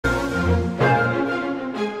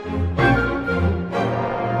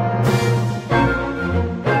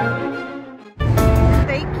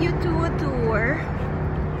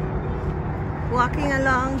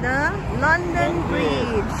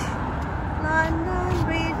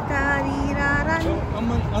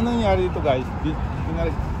ang nangyari dito guys,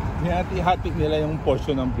 hinati-hati nila yung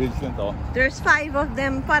portion ng bridge na to. There's 5 of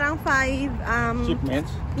them, parang 5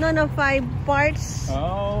 shipments? No, 5 parts.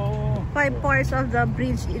 Oh. 5 parts of the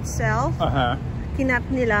bridge itself. Kinap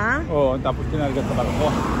nila. Oh, tapos kinarga sa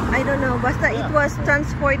barko. I don't know, basta it was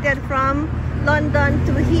transported from London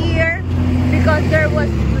to here because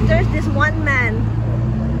there's this one man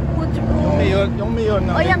who yung mayor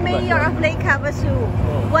ng mayor of Lake Havasu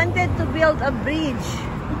wanted to build a bridge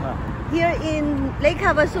here in Lake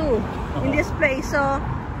Havasu in this place, so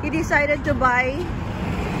he decided to buy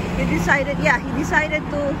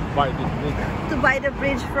to buy the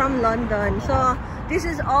bridge from London. So this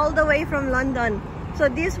is all the way from London. So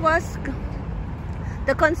this was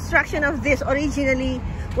the construction of this originally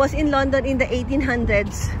was in London in the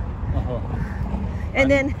 1800s. And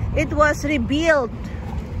then it was rebuilt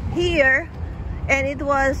here and it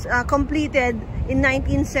was completed in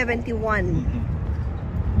 1971.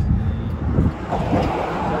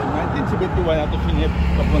 1971 nato finip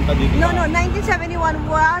papunta dito. No, 1971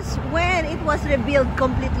 was when it was rebuilt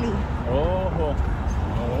completely.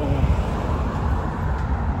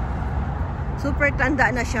 Super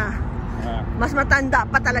tanda na siya. Mas matanda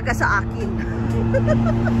pa talaga sa akin.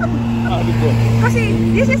 Kasi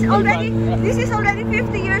this is already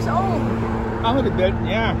 50 years old. Ang rebuilt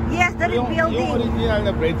niya? Yes, the rebuilding. Yung original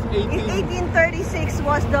na bridge, 1836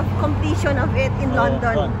 was the completion of it in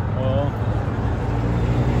London.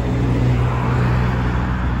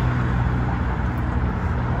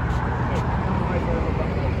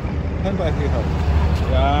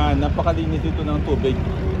 Yan, napakalinis ito ng tubig.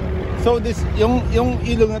 So this, yung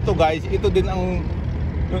ilog na to guys, ito din ang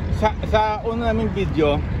sa una naming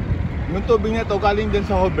video, yung tubig na to galing din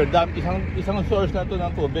sa Hoover Dam, isang source na to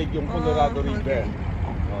ng tubig, yung Colorado River.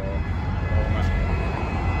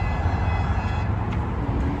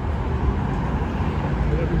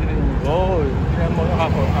 Hindi mo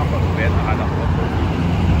nakapag-bet, akala ko.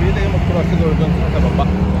 Hindi tayo mag-cross siguro doon sa baba.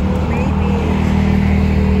 Maybe.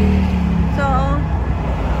 So,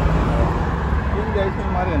 yun guys,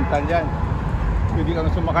 yung mga rental dyan. Pwede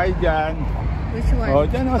kang sumakay dyan. Which one?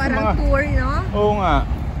 Dyan, parang mga tour, no? Oo nga.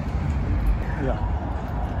 Yeah.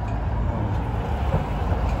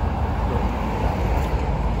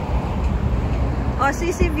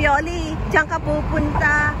 Sisi Violi, diyan ka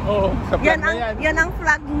pupunta. Sa flag na yan. Yan ang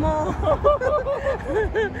flag mo.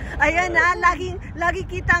 Ayan na, lagi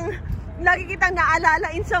kitang naalala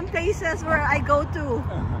in some places where I go to.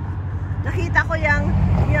 Nakita ko yung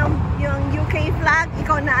UK flag,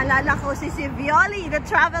 ikaw naalala ko, Sisi Violi, the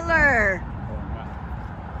traveler.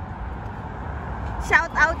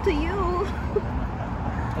 Shout out to you.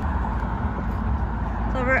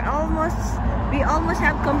 So we almost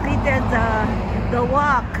have completed the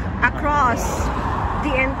walk across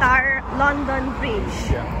the entire London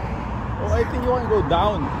Bridge. Yeah. Oh, I think you want to go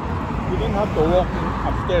down. You don't have to walk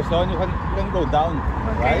upstairs, so you can go down,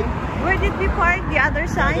 okay. Right? Where did we park? The other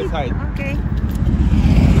side? The other side. Okay.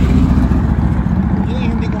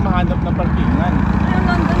 Yung hindi ko mahanap na parkingan. Yung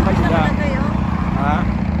London Bridge naman kayo?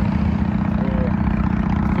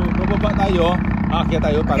 So, bababa tayo. Aakyat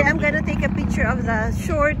tayo. Okay, I'm gonna take a picture of the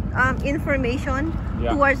short information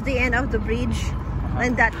towards the end of the bridge.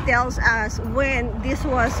 And that tells us when this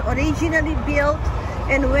was originally built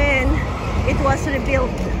and when it was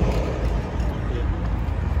rebuilt.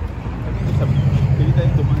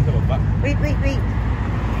 Wait.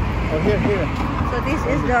 Oh, here. So this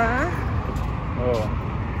is the...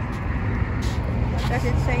 Does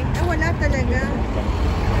it say? Wala talaga.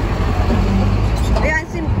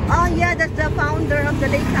 Oh yeah, that's the founder of the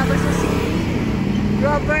Lake Havasu City,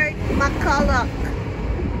 Robert McCulloch.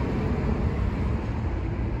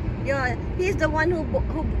 Yeah, he's the one who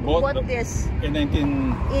bought this in the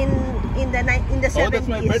 70s. Oh, that's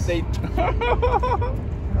my birthday.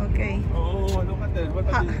 Okay. Oh, look at that. What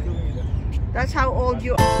are you doing? That's how old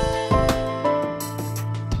you are.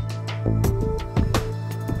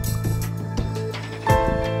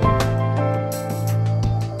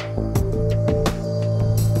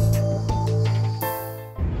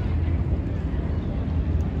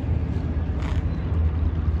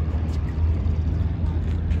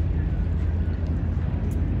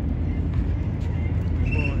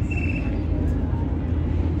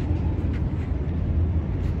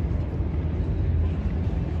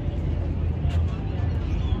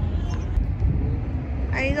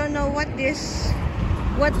 I don't know what this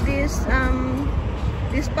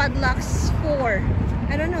padlocks for.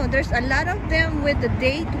 I don't know. There's a lot of them with the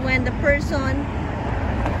date when the person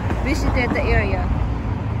visited the area.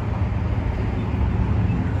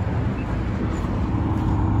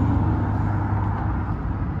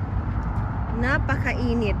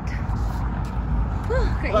 Napakainit.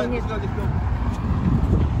 Kainit. Let's go.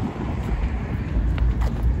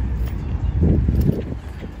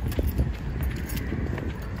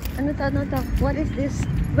 Ano to? What is this?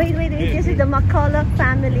 Wait. This is the McCulloch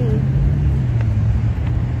family.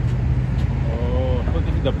 Oh, so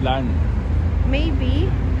this is the plan. Maybe.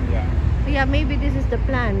 Yeah. Yeah, maybe this is the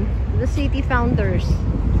plan. The city founders.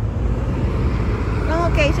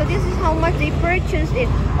 Okay, so this is how much they purchased it.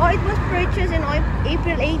 Oh, it was purchased in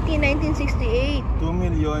April 18, 1968.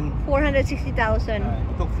 2,460,000. 460,000.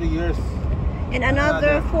 It took 3 years. And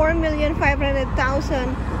another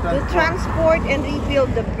 4,500,000 to transport and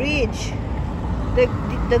rebuild the bridge.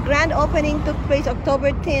 The grand opening took place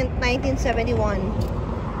October 10th, 1971.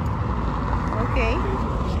 Okay.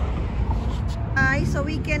 So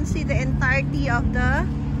we can see the entirety of the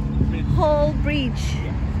whole bridge.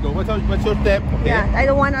 So what's your step? Okay. Yeah, I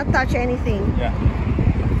don't want to touch anything. Yeah.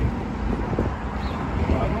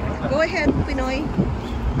 Go ahead, Pinoy.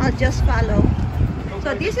 I'll just follow.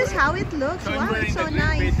 So this is how it looks. Wow, it's so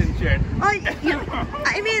nice. Oh,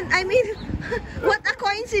 I mean, what a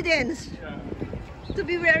coincidence to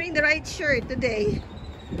be wearing the right shirt today.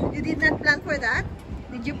 You did not plan for that?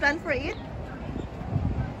 Did you plan for it?